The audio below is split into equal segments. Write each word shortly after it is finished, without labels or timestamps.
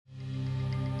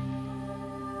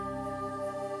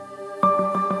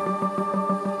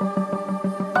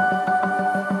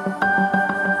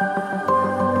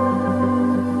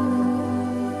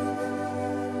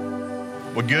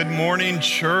Good morning,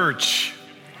 church.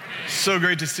 So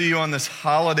great to see you on this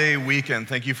holiday weekend.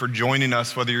 Thank you for joining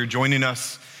us, whether you're joining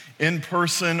us in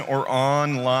person or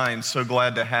online. So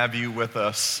glad to have you with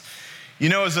us. You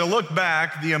know, as I look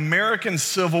back, the American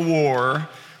Civil War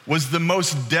was the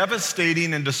most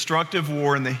devastating and destructive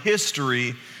war in the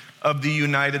history of the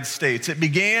United States. It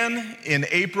began in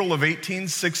April of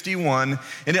 1861,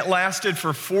 and it lasted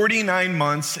for 49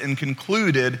 months and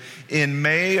concluded in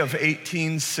May of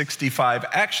 1865,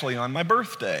 actually on my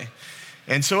birthday.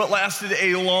 And so it lasted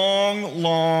a long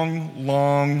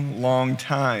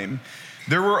time.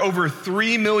 There were over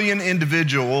 3 million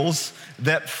individuals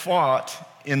that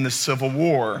fought in the Civil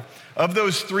War. Of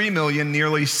those 3 million,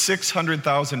 nearly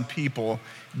 600,000 people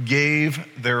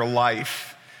gave their life.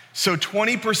 So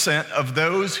 20% of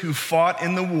those who fought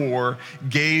in the war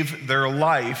gave their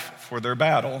life for their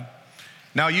battle.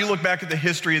 Now, you look back at the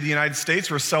history of the United States,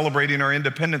 we're celebrating our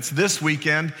independence this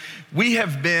weekend. We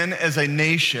have been, as a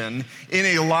nation,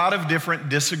 in a lot of different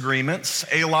disagreements,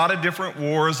 a lot of different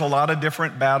wars, a lot of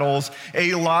different battles,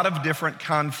 a lot of different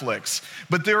conflicts.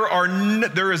 But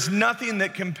there is nothing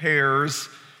that compares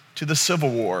to the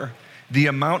Civil War, the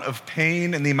amount of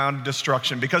pain and the amount of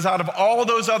destruction. Because out of all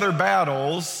those other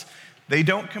battles, they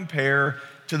don't compare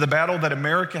to the battle that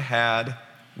America had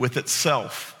with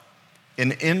itself.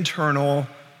 An internal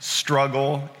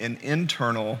struggle, an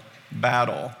internal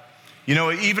battle. You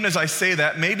know, even as I say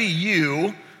that, maybe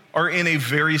you are in a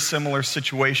very similar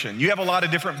situation. You have a lot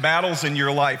of different battles in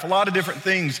your life, a lot of different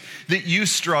things that you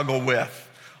struggle with,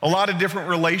 a lot of different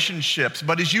relationships.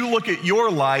 But as you look at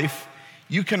your life,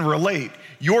 you can relate.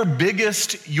 Your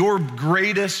biggest, your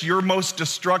greatest, your most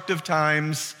destructive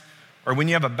times are when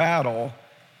you have a battle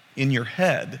in your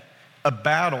head, a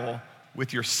battle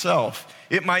with yourself.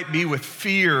 It might be with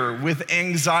fear, with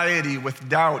anxiety, with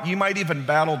doubt. You might even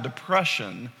battle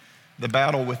depression, the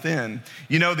battle within.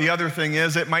 You know, the other thing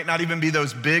is, it might not even be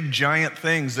those big, giant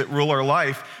things that rule our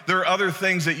life. There are other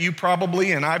things that you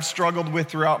probably, and I've struggled with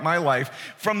throughout my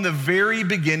life. From the very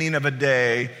beginning of a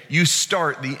day, you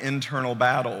start the internal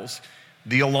battles.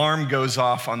 The alarm goes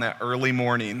off on that early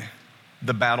morning.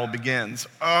 The battle begins.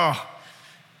 Oh,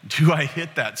 do I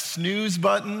hit that snooze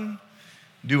button?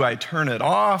 Do I turn it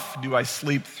off? Do I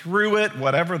sleep through it?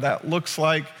 Whatever that looks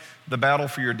like, the battle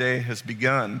for your day has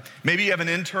begun. Maybe you have an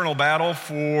internal battle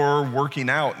for working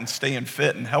out and staying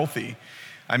fit and healthy.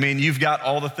 I mean, you've got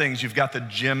all the things. You've got the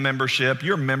gym membership.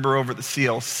 You're a member over at the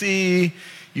CLC.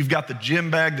 You've got the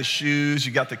gym bag, the shoes.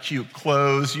 You got the cute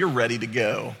clothes. You're ready to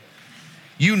go.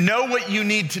 You know what you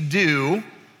need to do,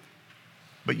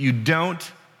 but you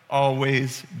don't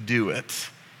always do it.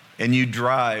 And you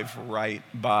drive right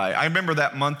by. I remember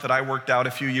that month that I worked out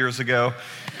a few years ago.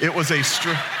 It was a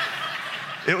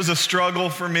struggle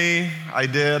for me.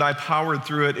 I powered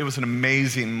through it. It was an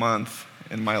amazing month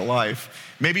in my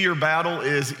life. Maybe your battle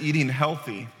is eating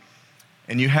healthy,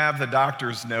 and you have the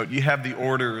doctor's note, you have the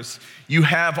orders, you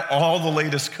have all the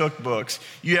latest cookbooks,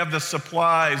 you have the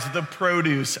supplies, the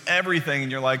produce, everything,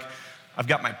 and you're like, I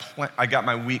got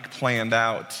my week planned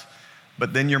out.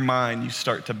 But then your mind, you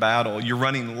start to battle. You're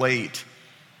running late,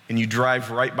 and you drive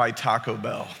right by Taco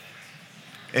Bell.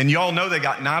 And y'all know they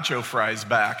got nacho fries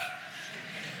back.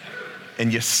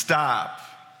 And you stop,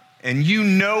 and you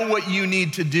know what you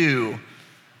need to do,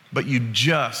 but you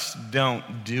just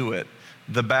don't do it.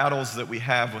 The battles that we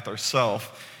have with ourselves.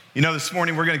 You know, this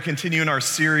morning we're going to continue in our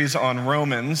series on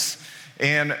Romans,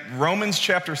 and Romans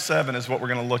chapter 7 is what we're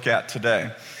going to look at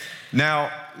today.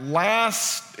 Now,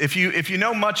 if you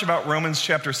know much about Romans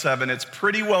chapter 7, it's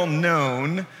pretty well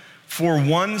known for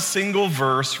one single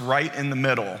verse right in the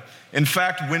middle. In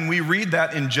fact, when we read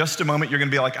that in just a moment, you're going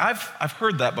to be like, I've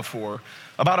heard that before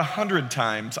about 100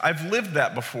 times. I've lived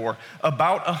that before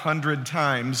about 100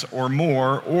 times or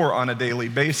more, or on a daily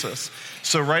basis.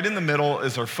 So right in the middle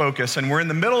is our focus, and we're in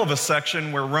the middle of a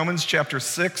section where Romans chapter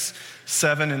 6,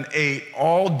 7, and 8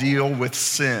 all deal with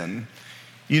sin.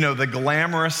 You know, the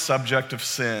glamorous subject of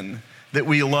sin that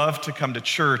we love to come to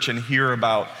church and hear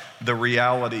about, the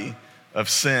reality of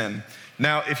sin.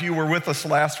 Now, if you were with us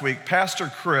last week, Pastor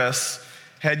Chris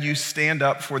had you stand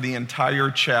up for the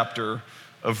entire chapter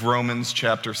of Romans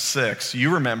chapter 6.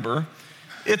 You remember,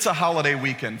 it's a holiday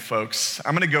weekend, folks.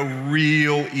 I'm going to go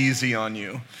real easy on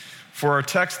you. For our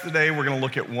text today, we're going to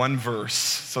look at one verse.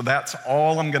 So that's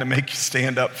all I'm going to make you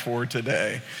stand up for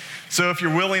today. So if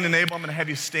you're willing and able, I'm going to have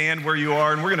you stand where you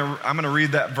are, and I'm going to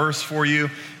read that verse for you.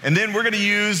 And then we're going to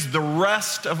use the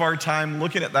rest of our time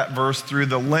looking at that verse through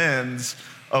the lens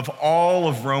of all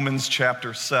of Romans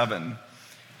chapter 7.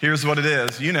 Here's what it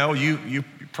is. You know, you're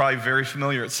probably very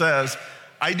familiar. It says,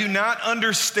 I do not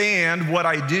understand what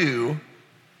I do,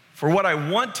 For what I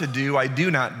want to do, I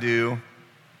do not do,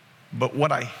 but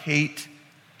what I hate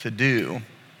to do.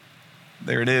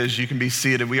 There it is. You can be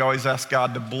seated. We always ask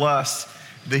God to bless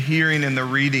the hearing and the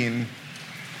reading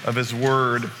of his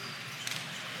word.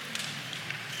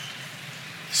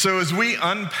 So as we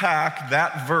unpack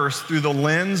that verse through the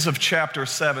lens of chapter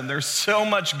 7, there's so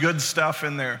much good stuff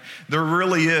in there. There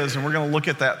really is, and we're going to look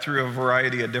at that through a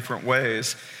variety of different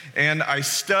ways. And I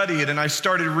studied, and I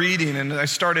started reading, and I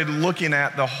started looking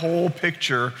at the whole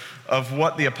picture of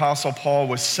what the Apostle Paul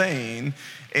was saying.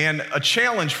 And a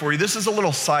challenge for you, this is a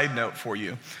little side note for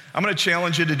you. I'm going to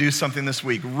challenge you to do something this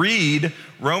week. Read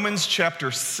Romans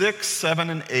chapter 6, 7,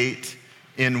 and 8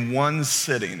 in one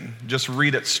sitting. Just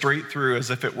read it straight through as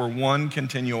if it were one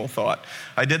continual thought.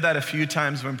 I did that a few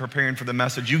times when preparing for the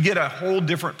message. You get a whole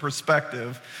different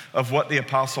perspective of what the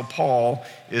Apostle Paul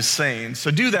is saying.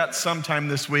 So do that sometime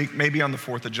this week, maybe on the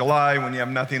 4th of July when you have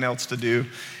nothing else to do.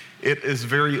 It is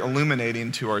very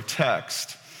illuminating to our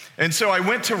text. And so I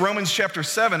went to Romans chapter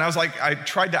 7. I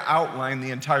tried to outline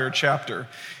the entire chapter.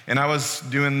 And I was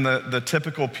doing the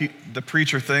typical the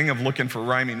preacher thing of looking for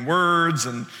rhyming words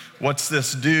and what's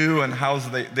this do and how's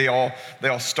they all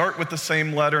start with the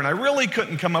same letter. And I really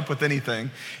couldn't come up with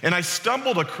anything. And I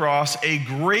stumbled across a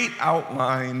great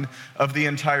outline of the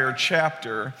entire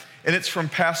chapter. And it's from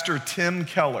Pastor Tim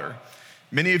Keller.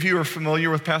 Many of you are familiar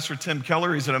with Pastor Tim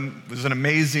Keller. He's an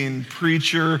amazing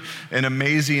preacher, an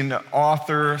amazing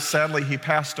author. Sadly, he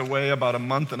passed away about a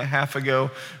month and a half ago.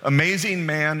 Amazing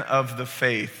man of the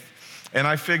faith. And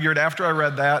I figured after I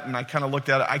read that and I kind of looked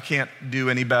at it, I can't do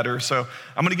any better. So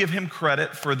I'm going to give him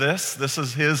credit for this. This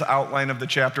is his outline of the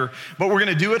chapter. But we're going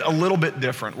to do it a little bit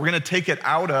different. We're going to take it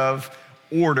out of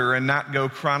order and not go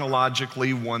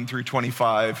chronologically 1 through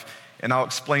 25. And I'll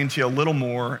explain to you a little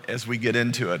more as we get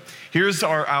into it. Here's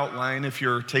our outline if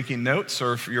you're taking notes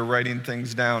or if you're writing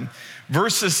things down.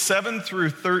 Verses 7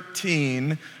 through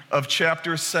 13 of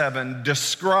chapter 7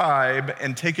 describe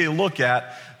and take a look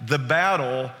at the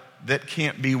battle that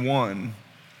can't be won.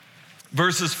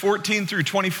 Verses 14 through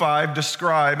 25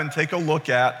 describe and take a look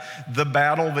at the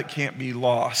battle that can't be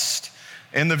lost.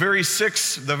 And the very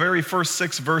first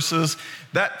 6 verses,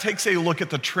 that takes a look at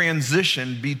the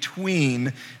transition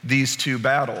between these two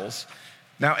battles.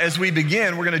 Now, as we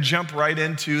begin, we're going to jump right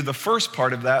into the first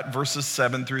part of that, verses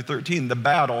 7 through 13, the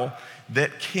battle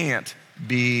that can't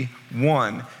be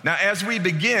won. Now, as we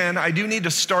begin, I do need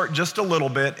to start just a little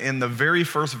bit in the very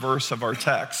first verse of our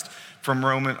text. From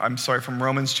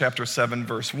Romans chapter 7,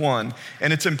 verse 1.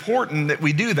 And it's important that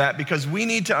we do that because we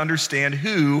need to understand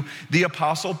who the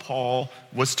Apostle Paul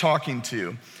was talking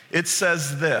to. It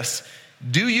says this,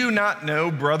 "Do you not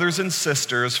know, brothers and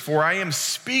sisters, for I am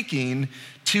speaking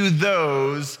to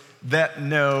those that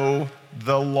know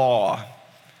the law."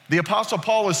 The Apostle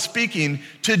Paul is speaking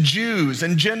to Jews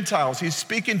and Gentiles. He's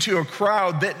speaking to a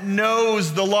crowd that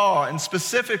knows the law, and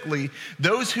specifically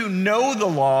those who know the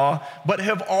law but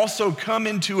have also come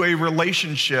into a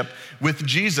relationship with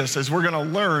Jesus, as we're going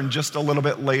to learn just a little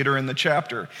bit later in the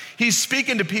chapter. He's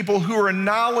speaking to people who are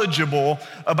knowledgeable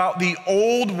about the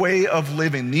old way of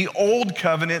living, the old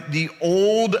covenant, the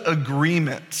old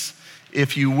agreements,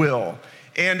 if you will.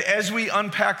 And as we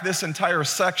unpack this entire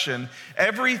section,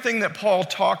 everything that Paul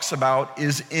talks about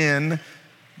is in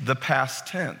the past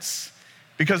tense.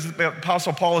 Because the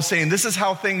Apostle Paul is saying, this is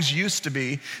how things used to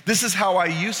be. This is how I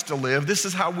used to live. This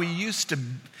is how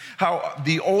how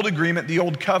the old agreement, the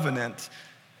old covenant,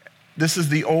 this is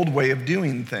the old way of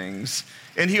doing things.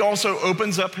 And he also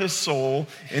opens up his soul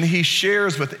and he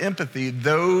shares with empathy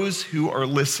those who are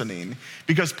listening.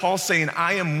 Because Paul's saying,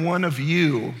 I am one of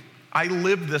you. I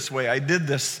lived this way. I did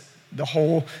this the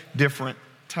whole different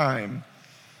time.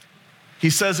 He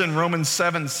says in Romans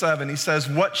 7:7, he says,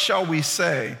 "What shall we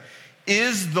say?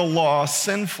 Is the law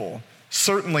sinful?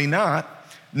 Certainly not.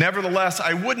 Nevertheless,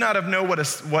 I would not have known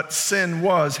what sin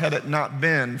was had it not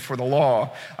been for the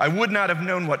law. I would not have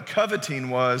known what coveting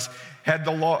was if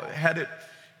the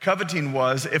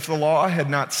law had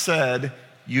not said,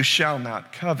 you shall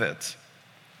not covet."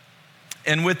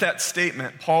 And with that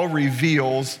statement, Paul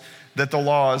reveals that the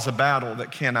law is a battle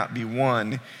that cannot be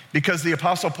won because the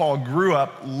Apostle Paul grew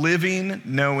up living,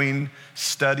 knowing,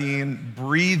 studying,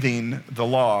 breathing the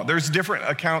law. There's different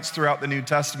accounts throughout the New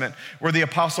Testament where the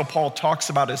Apostle Paul talks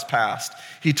about his past.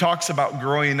 He talks about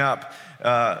growing up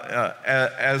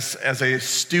as a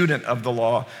student of the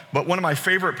law. But one of my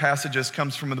favorite passages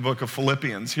comes from the book of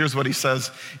Philippians. Here's what he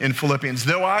says in Philippians.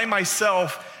 "Though I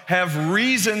myself have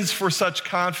reasons for such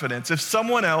confidence," if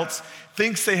someone else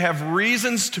thinks they have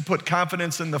reasons to put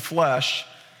confidence in the flesh,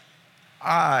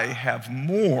 I have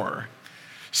more.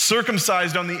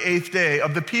 circumcised on the 8th day,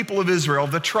 of the people of Israel,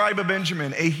 of the tribe of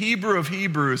Benjamin, a Hebrew of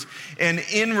Hebrews, and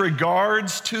in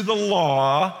regards to the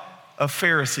law, a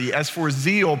Pharisee, as for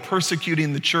zeal,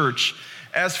 persecuting the church,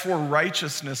 as for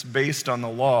righteousness based on the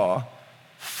law,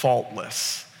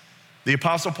 faultless. The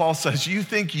Apostle Paul says, you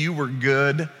think you were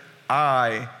good,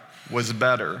 I was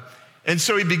better. And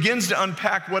so he begins to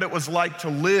unpack what it was like to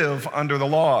live under the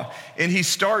law. And he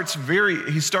starts at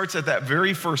that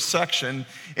very first section,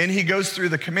 and he goes through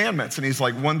the commandments, and he's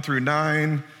like 1 through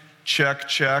 9, check,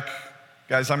 check.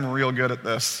 Guys, I'm real good at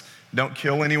this. Don't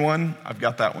kill anyone, I've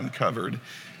got that one covered.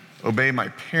 Obey my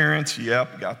parents,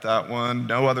 yep, got that one.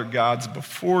 No other gods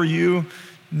before you,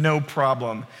 no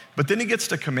problem. But then he gets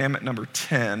to commandment number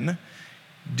 10,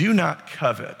 do not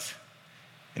covet.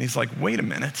 And he's like, wait a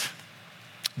minute.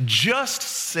 Just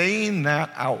saying that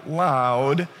out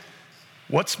loud,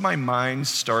 what's my mind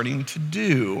starting to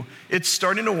do? It's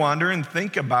starting to wander and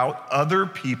think about other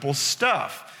people's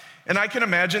stuff. And I can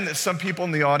imagine that some people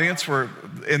in the audience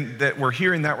that were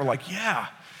hearing that were like, yeah,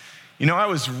 I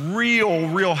was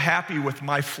real happy with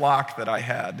my flock that I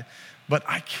had, but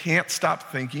I can't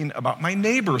stop thinking about my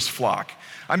neighbor's flock.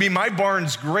 I mean, my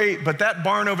barn's great, but that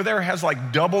barn over there has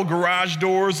like double garage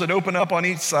doors that open up on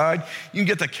each side. You can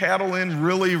get the cattle in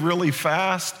really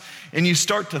fast, and you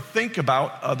start to think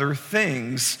about other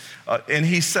things. And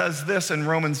he says this in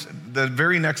Romans, the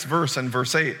very next verse, in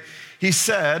verse 8. He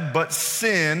said, but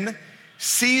sin,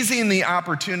 seizing the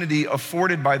opportunity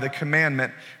afforded by the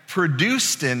commandment,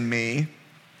 produced in me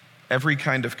every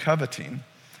kind of coveting.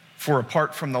 For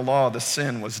apart from the law, the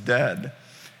sin was dead.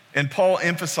 And Paul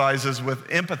empathizes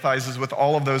with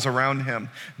all of those around him,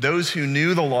 those who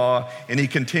knew the law, and he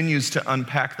continues to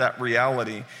unpack that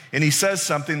reality. And he says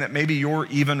something that maybe you're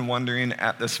even wondering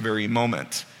at this very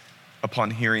moment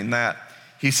upon hearing that.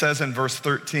 He says in verse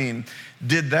 13,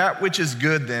 did that which is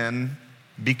good then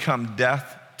become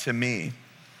death to me?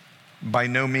 By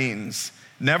no means.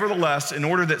 Nevertheless, in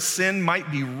order that sin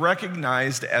might be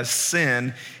recognized as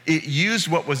sin, it used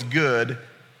what was good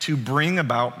to bring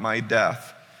about my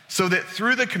death, so that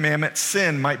through the commandment,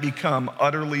 sin might become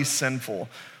utterly sinful.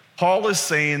 Paul is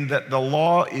saying that the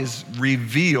law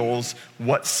reveals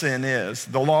what sin is.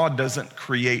 The law doesn't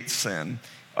create sin.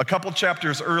 A couple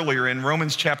chapters earlier, in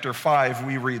Romans chapter 5,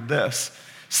 we read this: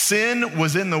 sin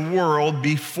was in the world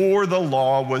before the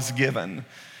law was given.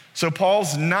 So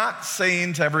Paul's not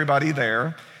saying to everybody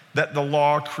there that the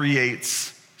law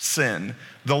creates sin.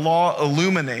 The law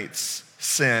illuminates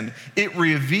sin. It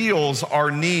reveals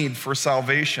our need for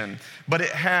salvation, but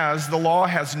the law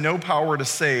has no power to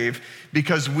save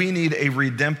because we need a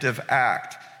redemptive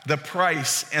act. The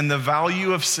price and the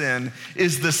value of sin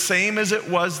is the same as it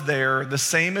was there, the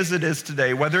same as it is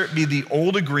today, whether it be the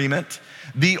old agreement,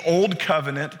 the old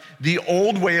covenant, the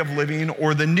old way of living,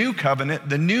 or the new covenant,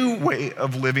 the new way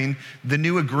of living, the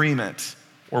new agreement,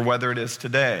 or whether it is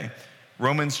today.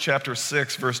 Romans chapter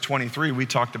 6, verse 23, we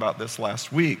talked about this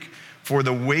last week. For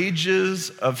the wages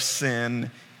of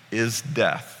sin is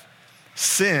death.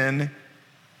 Sin,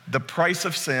 the price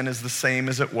of sin is the same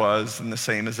as it was and the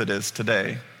same as it is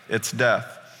today. It's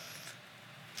death.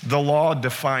 The law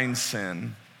defines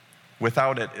sin.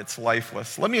 Without it, it's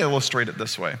lifeless. Let me illustrate it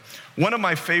this way. One of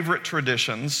my favorite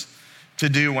traditions to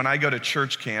do when I go to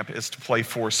church camp is to play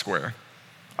Foursquare.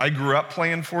 I grew up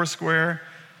playing Foursquare.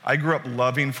 I grew up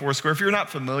loving Foursquare. If you're not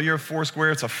familiar with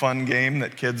Foursquare, it's a fun game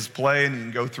that kids play, and you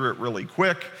can go through it really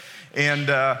quick. And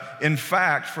in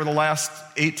fact, for the last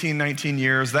 18, 19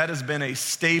 years, that has been a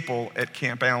staple at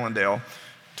Camp Allendale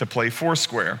to play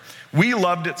Foursquare. We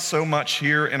loved it so much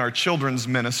here in our children's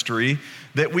ministry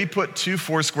that we put 2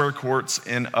 Foursquare courts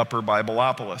in Upper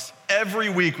Bibleopolis. Every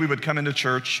week we would come into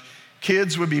church,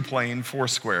 kids would be playing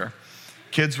Foursquare.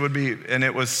 And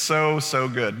it was so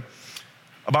good.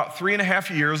 About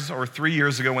 3.5 years or 3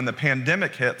 years ago, when the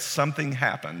pandemic hit, something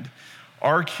happened.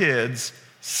 Our kids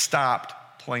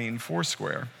stopped playing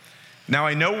Foursquare. Now,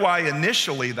 I know why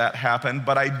initially that happened,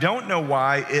 but I don't know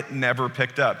why it never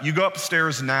picked up. You go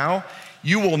upstairs now,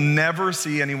 you will never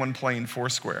see anyone playing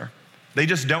Foursquare. They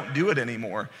just don't do it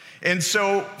anymore. And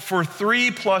so for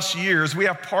 3+ years, we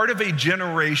have part of a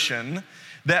generation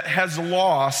that has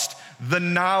lost the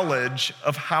knowledge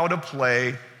of how to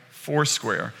play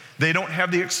Foursquare. They don't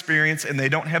have the experience and they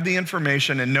don't have the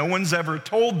information, and no one's ever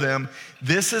told them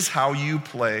this is how you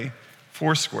play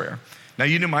Foursquare. Now,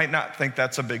 you might not think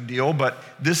that's a big deal, but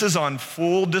this is on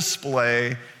full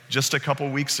display just a couple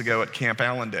weeks ago at Camp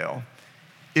Allendale.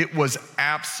 It was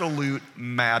absolute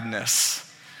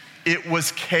madness. It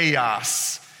was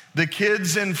chaos. The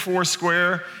kids in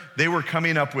Foursquare, they were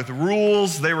coming up with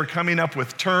rules. They were coming up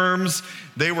with terms.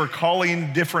 They were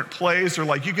calling different plays. They're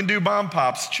like, you can do bomb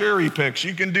pops, cherry picks.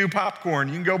 You can do popcorn.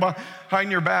 You can go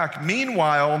behind your back.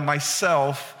 Meanwhile,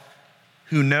 myself,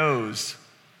 who knows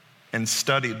and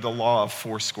studied the law of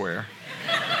Foursquare,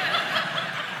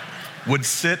 would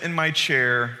sit in my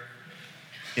chair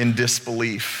in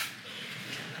disbelief.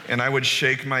 And I would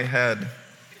shake my head.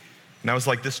 And I was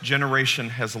like, this generation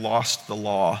has lost the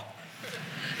law.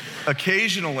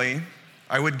 Occasionally,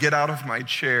 I would get out of my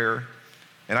chair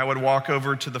and I would walk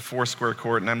over to the Foursquare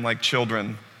court and I'm like,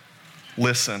 children,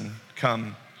 listen,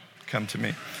 come to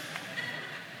me.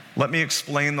 Let me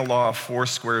explain the law of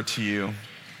Foursquare to you.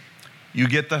 You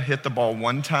get to hit the ball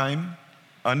one time,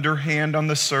 underhand on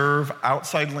the serve,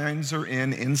 outside lines are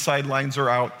in, inside lines are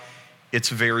out. It's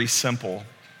very simple.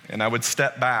 And I would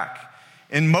step back.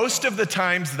 And most of the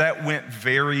times that went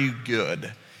very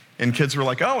good. And kids were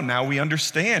like, oh, now we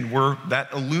understand.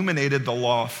 That illuminated the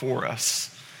law for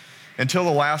us. Until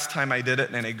the last time I did it,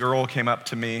 and a girl came up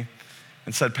to me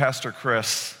and said, Pastor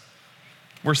Chris,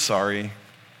 we're sorry.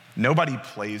 Nobody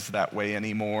plays that way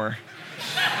anymore.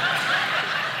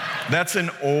 That's an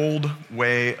old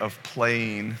way of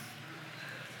playing.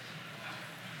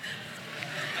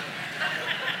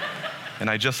 And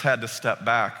I just had to step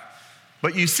back.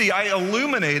 But you see, I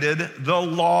illuminated the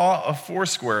law of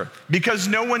Foursquare because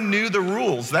no one knew the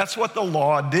rules. That's what the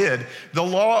law did. The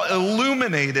law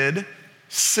illuminated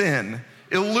sin,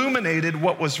 illuminated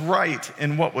what was right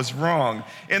and what was wrong.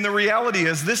 And the reality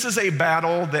is, this is a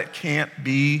battle that can't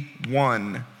be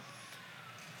won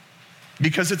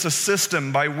because it's a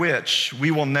system by which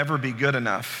we will never be good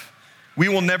enough. We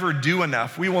will never do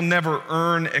enough. We will never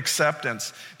earn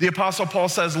acceptance. The Apostle Paul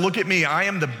says, look at me. I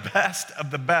am the best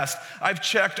of the best. I've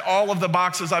checked all of the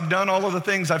boxes. I've done all of the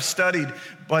things. I've studied,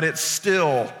 but it's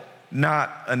still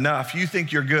not enough. You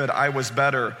think you're good. I was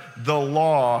better. The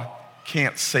law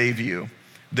can't save you.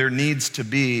 There needs to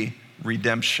be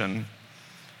redemption.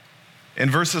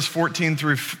 And verses 14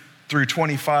 through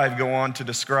 25 go on to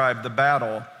describe the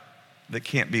battle that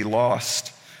can't be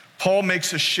lost. Paul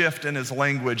makes a shift in his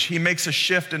language. He makes a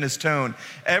shift in his tone.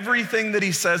 Everything that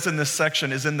he says in this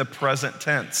section is in the present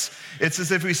tense. It's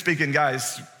as if he's speaking,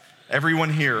 guys,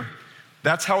 everyone here,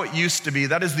 that's how it used to be.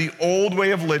 That is the old way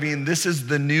of living. This is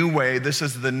the new way. This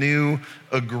is the new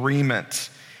agreement.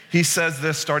 He says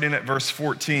this starting at verse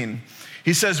 14.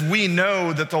 He says, we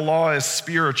know that the law is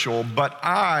spiritual, but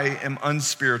I am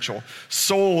unspiritual,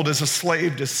 sold as a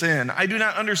slave to sin. I do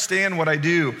not understand what I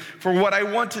do. For what I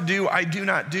want to do, I do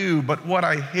not do, but what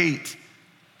I hate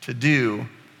to do,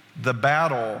 the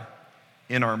battle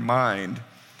in our mind.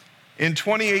 In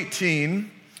 2018,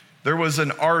 there was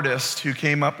an artist who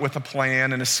came up with a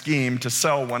plan and a scheme to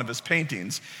sell one of his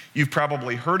paintings. You've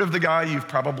probably heard of the guy. You've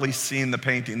probably seen the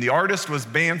painting. The artist was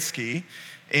Bansky.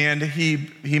 And he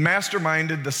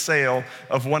masterminded the sale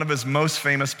of one of his most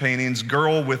famous paintings,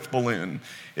 Girl with Balloon.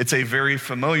 It's a very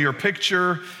familiar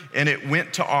picture, and it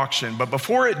went to auction. But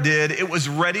before it did, it was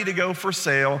ready to go for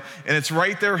sale, and it's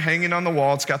right there hanging on the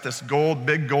wall. It's got this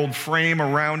big gold frame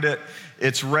around it.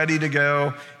 It's ready to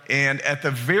go. And at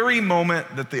the very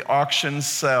moment that the auction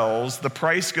sells, the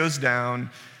price goes down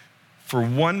for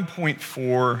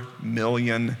 $1.4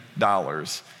 million.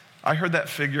 I heard that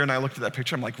figure, and I looked at that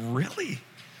picture. I'm like, really?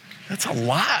 That's a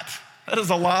lot. That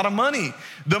is a lot of money.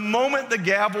 The moment the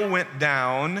gavel went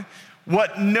down,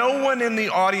 what no one in the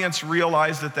audience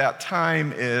realized at that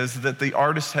time is that the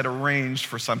artist had arranged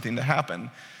for something to happen.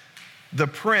 The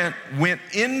print went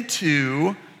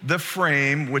into the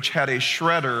frame, which had a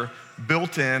shredder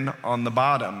built in on the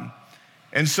bottom.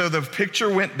 And so the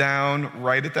picture went down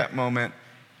right at that moment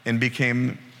and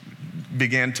began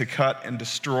to cut and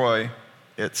destroy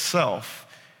itself.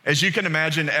 As you can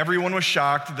imagine, everyone was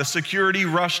shocked. The security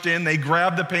rushed in. They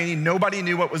grabbed the painting. Nobody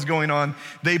knew what was going on.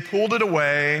 They pulled it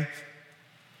away,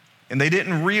 and they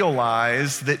didn't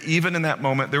realize that even in that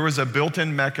moment, there was a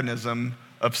built-in mechanism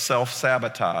of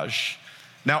self-sabotage.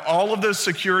 Now, all of those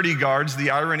security guards,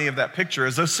 the irony of that picture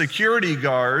is those security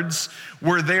guards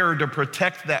were there to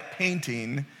protect that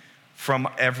painting from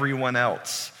everyone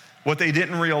else. What they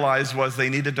didn't realize was they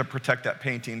needed to protect that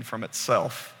painting from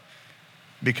itself,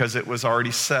 because it was already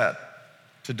set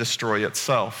to destroy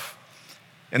itself.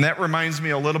 And that reminds me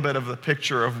a little bit of the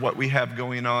picture of what we have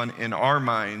going on in our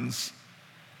minds,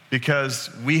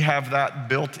 because we have that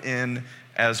built in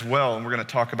as well. And we're going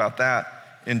to talk about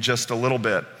that in just a little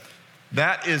bit.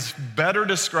 That is better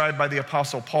described by the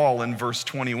Apostle Paul in verse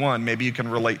 21. Maybe you can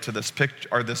relate to this picture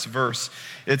or this verse.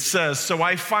 It says, so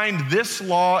I find this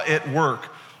law at work.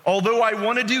 Although I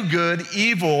want to do good,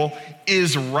 evil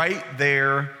is right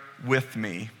there with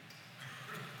me.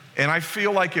 And I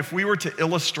feel like if we were to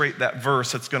illustrate that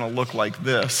verse, it's going to look like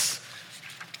this.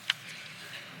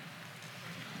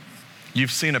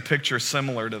 You've seen a picture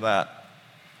similar to that.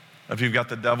 If you've got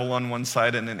the devil on one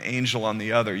side and an angel on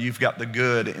the other, you've got the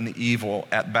good and the evil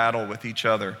at battle with each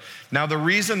other. Now, the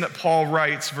reason that Paul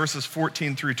writes verses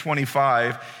 14 through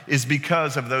 25 is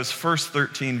because of those first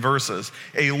 13 verses,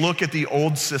 a look at the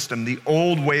old system, the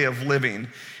old way of living.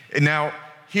 And now,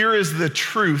 here is the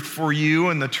truth for you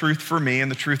and the truth for me and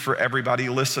the truth for everybody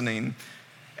listening.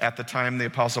 At the time the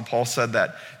Apostle Paul said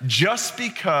that, just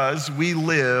because we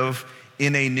live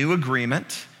in a new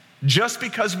agreement, just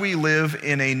because we live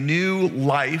in a new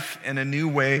life and a new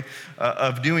way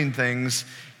of doing things,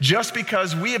 just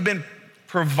because we have been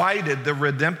provided the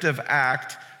redemptive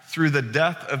act through the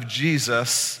death of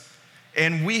Jesus,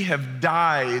 and we have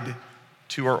died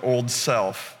to our old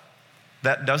self,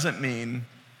 that doesn't mean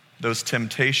those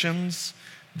temptations,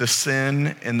 the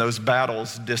sin, and those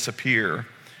battles disappear.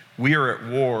 We are at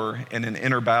war, and an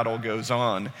inner battle goes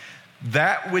on.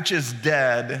 That which is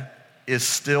dead is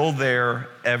still there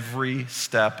every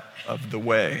step of the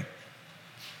way.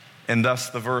 And thus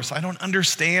the verse, I don't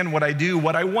understand what I do.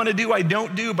 What I want to do, I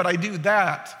don't do, but I do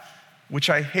that which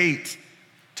I hate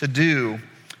to do.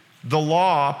 The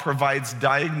law provides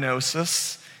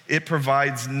diagnosis. It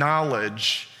provides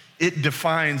knowledge. It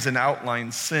defines and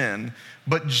outlines sin.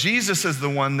 But Jesus is the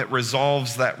one that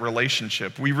resolves that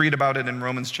relationship. We read about it in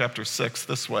Romans chapter 6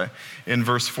 this way, in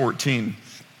verse 14.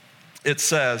 It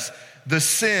says,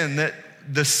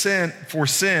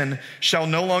 sin shall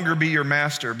no longer be your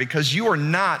master, because you are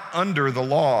not under the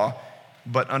law,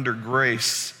 but under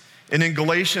grace. And in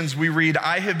Galatians we read,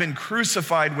 I have been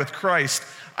crucified with Christ.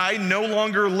 I no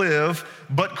longer live,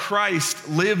 but Christ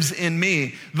lives in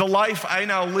me. The life I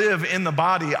now live in the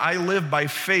body, I live by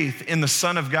faith in the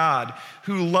Son of God,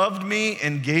 who loved me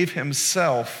and gave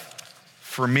himself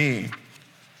for me.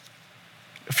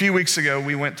 A few weeks ago,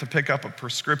 we went to pick up a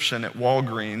prescription at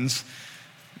Walgreens,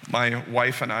 my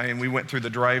wife and I, and we went through the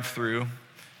drive-thru.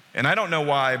 And I don't know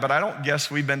why, but I don't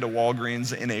guess we've been to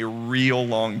Walgreens in a real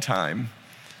long time.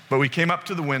 But we came up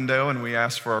to the window and we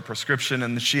asked for our prescription,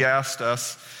 and she asked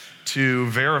us to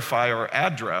verify our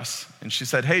address. And she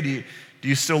said, hey, do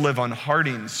you still live on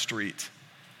Harding Street?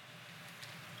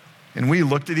 And we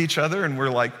looked at each other and we're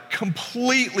like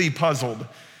completely puzzled.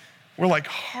 We're like,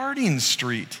 Harding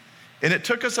Street? And it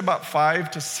took us about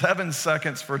 5 to 7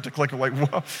 seconds for it to click. We're like,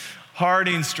 whoa,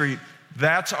 Harding Street,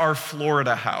 that's our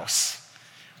Florida house.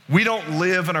 We don't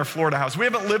live in our Florida house. We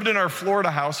haven't lived in our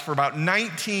Florida house for about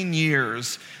 19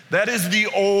 years. That is the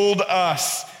old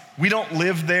us. We don't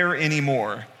live there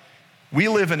anymore. We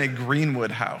live in a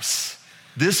Greenwood house.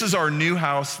 This is our new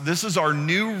house. This is our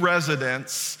new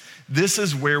residence. This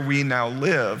is where we now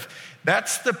live.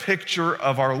 That's the picture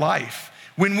of our life.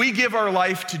 When we give our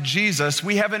life to Jesus,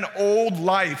 we have an old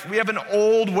life. We have an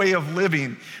old way of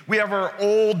living. We have our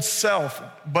old self.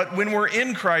 But when we're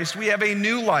in Christ, we have a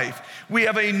new life. We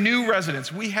have a new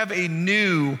residence. We have a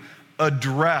new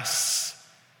address.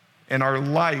 And our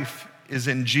life is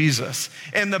in Jesus.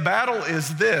 And the battle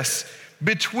is this: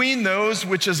 between those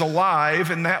which is alive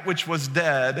and that which was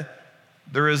dead,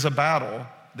 there is a battle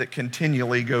that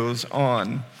continually goes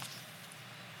on.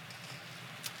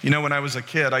 You know, when I was a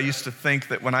kid, I used to think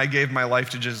that when I gave my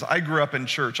life to Jesus, I grew up in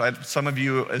church. Some of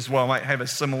you as well might have a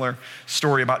similar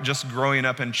story about just growing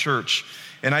up in church.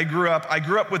 And I grew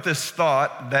up with this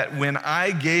thought that when I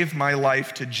gave my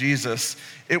life to Jesus,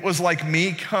 it was like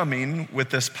me coming with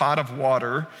this pot of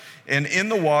water, and in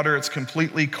the water it's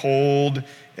completely cold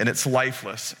and it's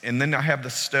lifeless. And then I have the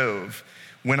stove.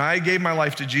 When I gave my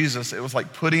life to Jesus, it was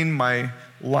like putting my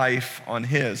life on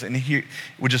his, and he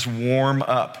would just warm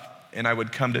up. And I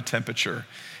would come to temperature,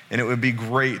 and it would be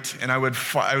great. And I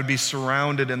would be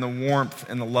surrounded in the warmth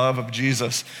and the love of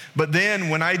Jesus. But then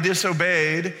when I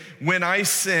disobeyed, when I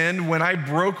sinned, when I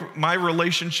broke my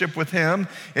relationship with him,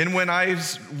 and when I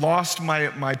lost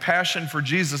my passion for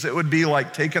Jesus, it would be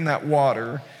like taking that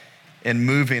water and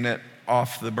moving it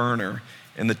off the burner,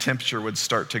 and the temperature would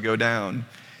start to go down.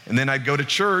 And then I'd go to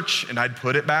church and I'd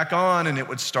put it back on and it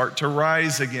would start to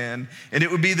rise again. And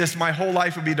it would be this, my whole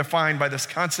life would be defined by this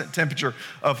constant temperature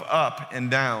of up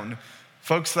and down.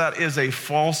 Folks, that is a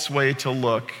false way to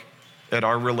look at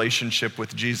our relationship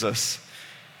with Jesus.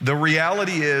 The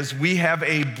reality is we have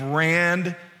a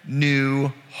brand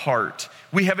new heart.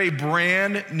 We have a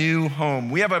brand new home.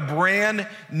 We have a brand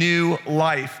new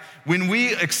life. When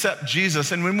we accept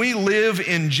Jesus and when we live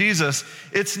in Jesus,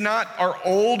 it's not our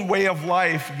old way of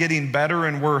life getting better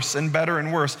and worse and better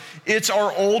and worse. It's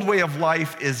our old way of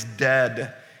life is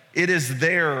dead. It is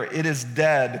there, it is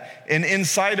dead. And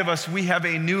inside of us, we have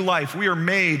a new life. We are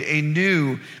made a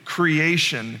new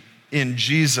creation in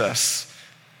Jesus.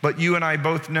 But you and I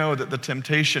both know that the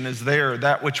temptation is there.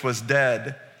 That which was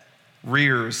dead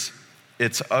rears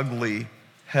its ugly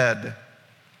head.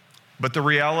 But the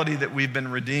reality that we've been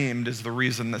redeemed is the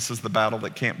reason this is the battle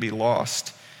that can't be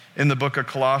lost. In the book of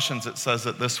Colossians, it says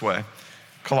it this way.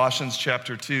 Colossians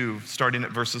chapter 2, starting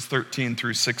at verses 13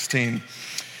 through 16.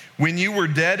 When you were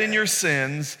dead in your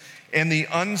sins and the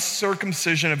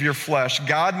uncircumcision of your flesh,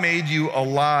 God made you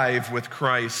alive with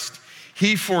Christ.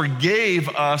 He forgave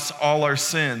us all our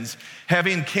sins,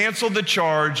 having canceled the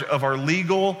charge of our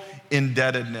legal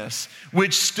indebtedness,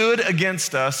 which stood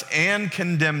against us and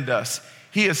condemned us.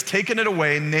 He has taken it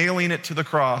away, nailing it to the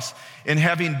cross. And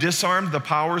having disarmed the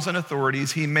powers and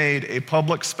authorities, he made a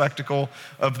public spectacle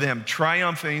of them,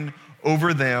 triumphing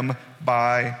over them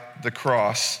by the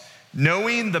cross.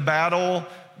 Knowing the battle,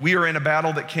 we are in a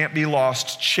battle that can't be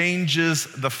lost, changes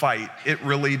the fight. It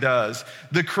really does.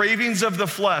 The cravings of the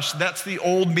flesh, that's the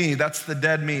old me, that's the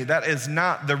dead me. That is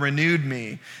not the renewed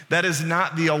me. That is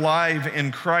not the alive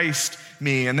in Christ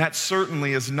me, and that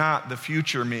certainly is not the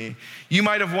future me. You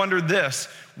might have wondered this: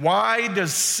 why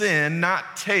does sin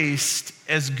not taste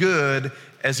as good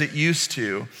as it used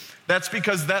to? That's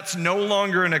because that's no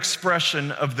longer an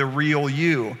expression of the real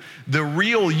you. The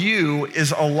real you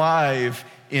is alive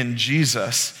in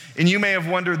Jesus. And you may have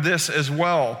wondered this as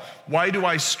well. Why do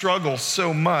I struggle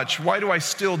so much? Why do I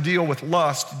still deal with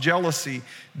lust, jealousy,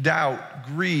 doubt,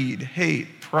 greed,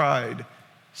 hate, pride,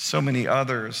 so many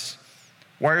others?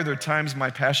 Why are there times my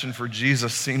passion for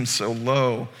Jesus seems so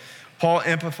low? Paul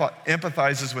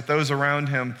empathizes with those around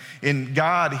him, and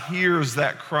God hears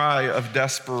that cry of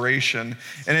desperation.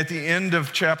 And at the end of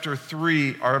at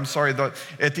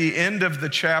the end of the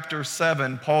chapter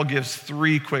 7, Paul gives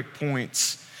 3 quick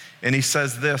points. And he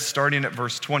says this, starting at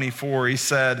verse 24, he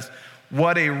said,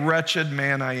 "What a wretched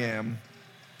man I am.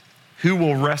 Who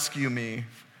will rescue me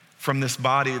from this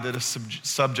body that is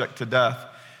subject to death?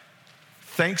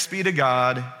 Thanks be to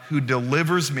God who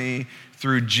delivers me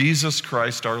through Jesus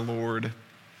Christ our Lord.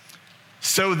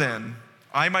 So then,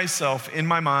 I myself, in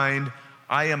my mind,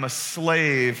 I am a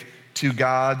slave to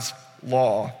God's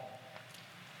law.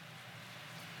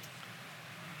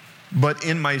 But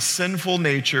in my sinful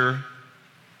nature,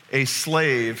 a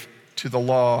slave to the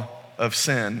law of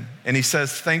sin." And he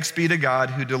says, "Thanks be to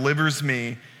God who delivers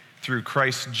me through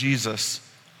Christ Jesus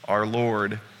our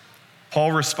Lord."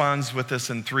 Paul responds with this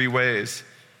in 3 ways: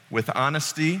 with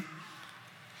honesty,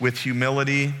 with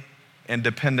humility, and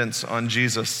dependence on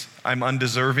Jesus. I'm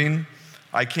undeserving,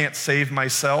 I can't save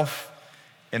myself,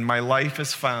 and my life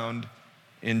is found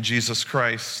in Jesus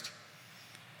Christ.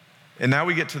 And now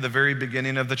we get to the very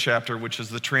beginning of the chapter, which is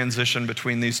the transition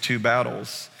between these 2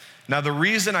 battles. Now, the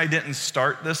reason I didn't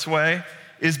start this way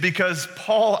is because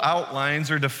Paul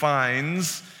outlines or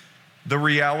defines the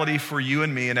reality for you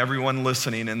and me and everyone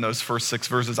listening in those first 6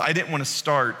 verses. I didn't want to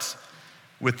start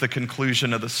with the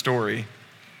conclusion of the story,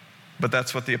 but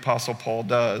that's what the Apostle Paul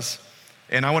does.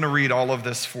 And I want to read all of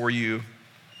this for you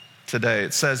today.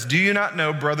 It says, "Do you not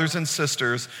know, brothers and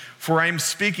sisters, for I am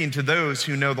speaking to those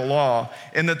who know the law,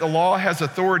 and that the law has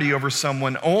authority over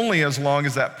someone only as long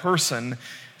as that person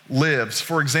lives.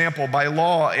 For example, by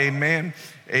law, a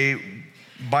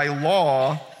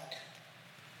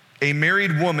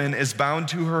married woman is bound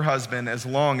to her husband as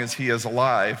long as he is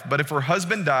alive. But if her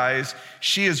husband dies,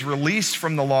 she is released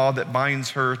from the law that binds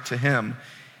her to him.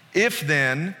 If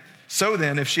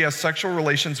she has sexual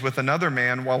relations with another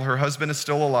man while her husband is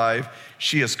still alive,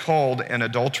 she is called an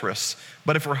adulteress.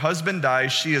 But if her husband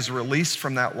dies, she is released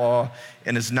from that law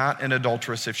and is not an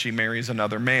adulteress if she marries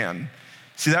another man."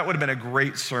 See, that would have been a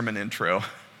great sermon intro.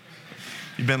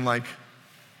 You've been like,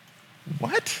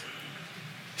 what?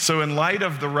 So in light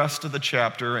of the rest of the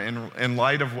chapter, and in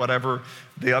light of whatever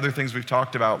the other things we've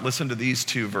talked about, listen to these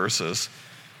 2 verses.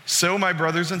 "So, my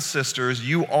brothers and sisters,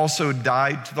 you also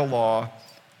died to the law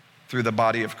through the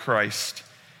body of Christ,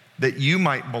 that you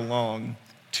might belong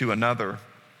to another,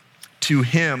 to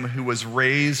him who was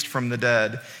raised from the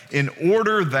dead, in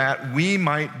order that we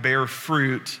might bear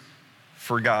fruit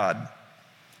for God.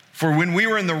 For when we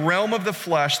were in the realm of the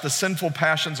flesh, the sinful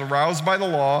passions aroused by the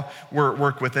law were at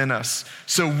work within us.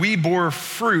 So we bore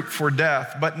fruit for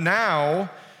death. But now,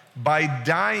 by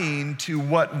dying to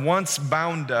what once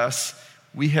bound us,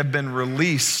 we have been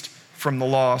released from the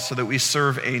law so that we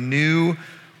serve a new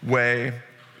way.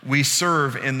 We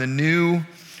serve in the new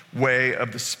way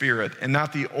of the Spirit and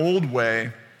not the old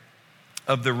way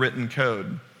of the written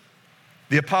code."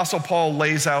 The Apostle Paul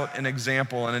lays out an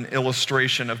example and an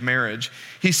illustration of marriage.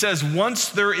 He says, once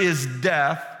there is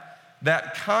death,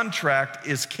 that contract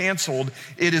is canceled.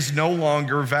 It is no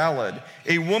longer valid.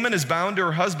 A woman is bound to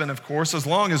her husband, of course, as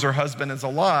long as her husband is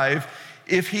alive.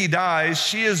 If he dies,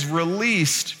 she is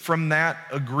released from that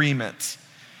agreement.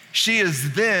 She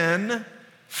is then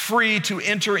free to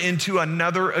enter into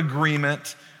another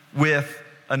agreement with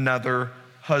another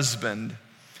husband.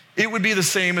 It would be the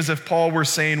same as if Paul were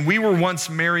saying, we were once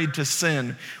married to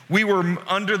sin. We were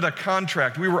under the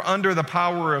contract. We were under the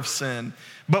power of sin.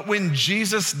 But when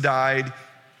Jesus died,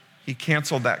 he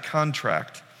canceled that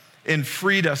contract and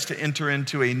freed us to enter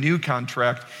into a new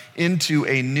contract, into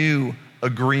a new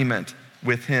agreement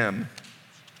with him.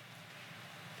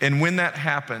 And when that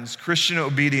happens, Christian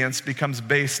obedience becomes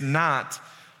based not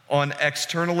on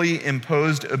externally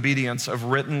imposed obedience of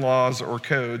written laws or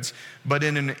codes, but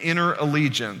in an inner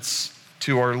allegiance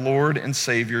to our Lord and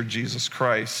Savior, Jesus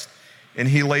Christ. And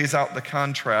he lays out the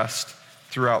contrast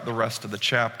throughout the rest of the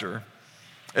chapter.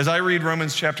 As I read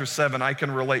Romans chapter 7, I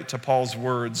can relate to Paul's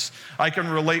words. I can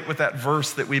relate with that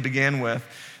verse that we began with.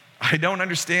 I don't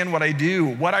understand what I do.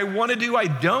 What I want to do, I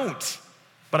don't.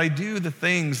 But I do the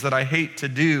things that I hate to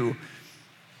do.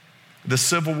 The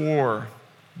civil war,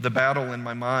 the battle in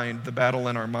my mind, the battle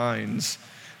in our minds,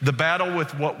 the battle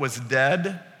with what was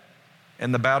dead,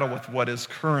 and the battle with what is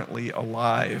currently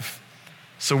alive.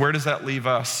 So where does that leave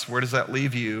us? Where does that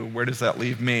leave you? Where does that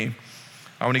leave me?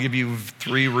 I want to give you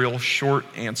 3 real short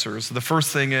answers. The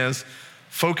first thing is,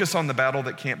 focus on the battle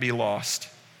that can't be lost.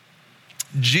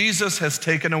 Jesus has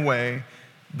taken away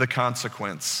the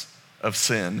consequence of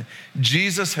sin.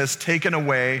 Jesus has taken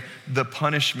away the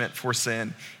punishment for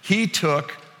sin. He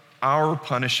took our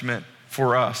punishment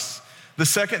for us. The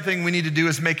second thing we need to do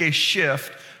is make a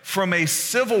shift from a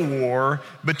civil war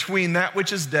between that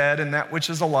which is dead and that which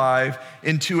is alive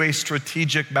into a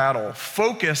strategic battle.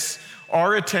 Focus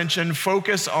our attention,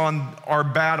 focus on our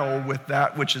battle with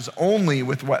that which is only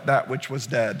with that which was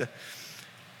dead.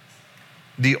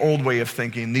 The old way of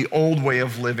thinking, the old way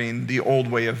of living, the old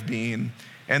way of being.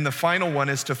 And the final one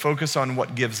is to focus on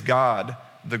what gives God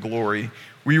the glory.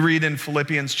 We read in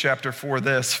Philippians chapter 4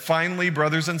 this, finally,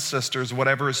 brothers and sisters,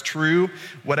 whatever is true,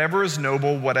 whatever is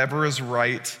noble, whatever is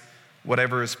right,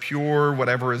 whatever is pure,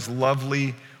 whatever is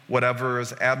lovely, whatever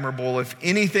is admirable, if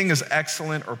anything is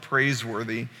excellent or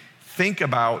praiseworthy, think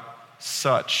about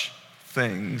such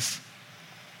things.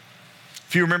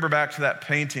 If you remember back to that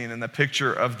painting and the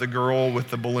picture of the girl with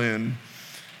the balloon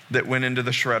that went into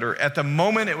the shredder, at the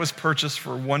moment it was purchased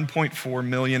for $1.4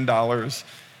 million,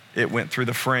 it went through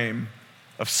the frame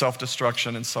of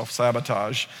self-destruction and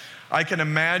self-sabotage. I can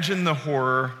imagine the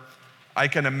horror. I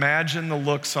can imagine the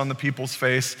looks on the people's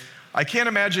face. I can't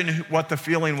imagine what the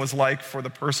feeling was like for the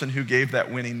person who gave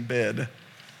that winning bid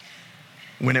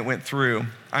when it went through.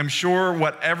 I'm sure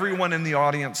what everyone in the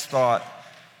audience thought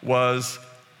was,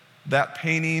 that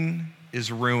painting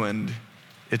is ruined.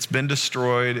 It's been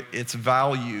destroyed. Its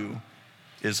value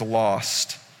is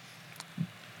lost.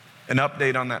 An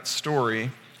update on that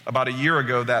story. About a year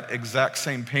ago, that exact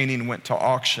same painting went to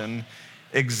auction,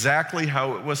 exactly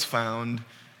how it was found,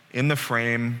 in the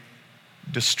frame,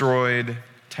 destroyed,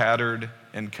 tattered,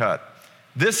 and cut.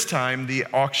 This time, the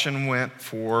auction went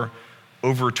for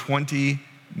over $20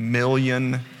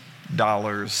 million.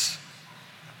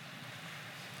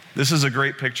 This is a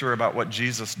great picture about what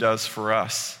Jesus does for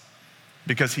us,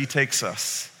 because he takes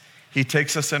us. He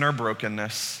takes us in our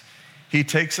brokenness. He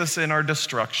takes us in our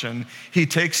destruction. He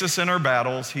takes us in our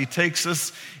battles. He takes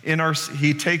us,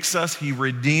 he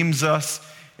redeems us,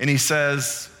 and he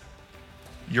says,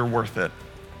 you're worth it.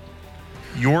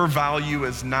 Your value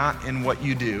is not in what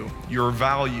you do. Your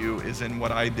value is in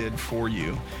what I did for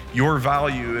you. Your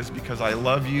value is because I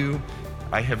love you,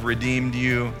 I have redeemed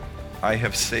you, I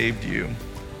have saved you.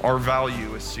 Our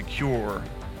value is secure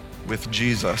with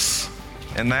Jesus.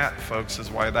 And that, folks,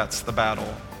 is why that's the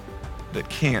battle that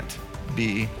can't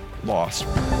be lost.